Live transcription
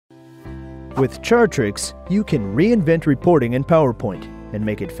With Chartrics, you can reinvent reporting in PowerPoint and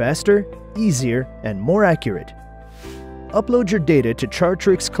make it faster, easier, and more accurate. Upload your data to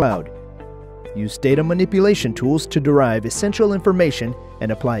Chartrics Cloud. Use data manipulation tools to derive essential information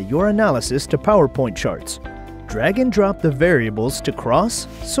and apply your analysis to PowerPoint charts. Drag and drop the variables to cross,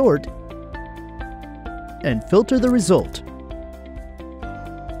 sort, and filter the result.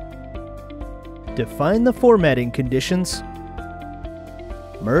 Define the formatting conditions.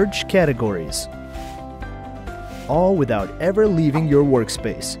 Merge categories. All without ever leaving your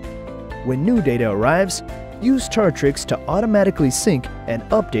workspace. When new data arrives, use Chartrics to automatically sync and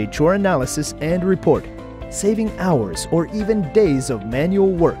update your analysis and report, saving hours or even days of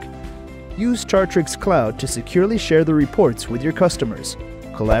manual work. Use Chartrics Cloud to securely share the reports with your customers,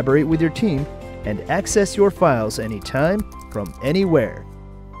 collaborate with your team, and access your files anytime, from anywhere.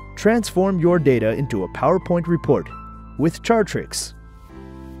 Transform your data into a PowerPoint report with Chartrics.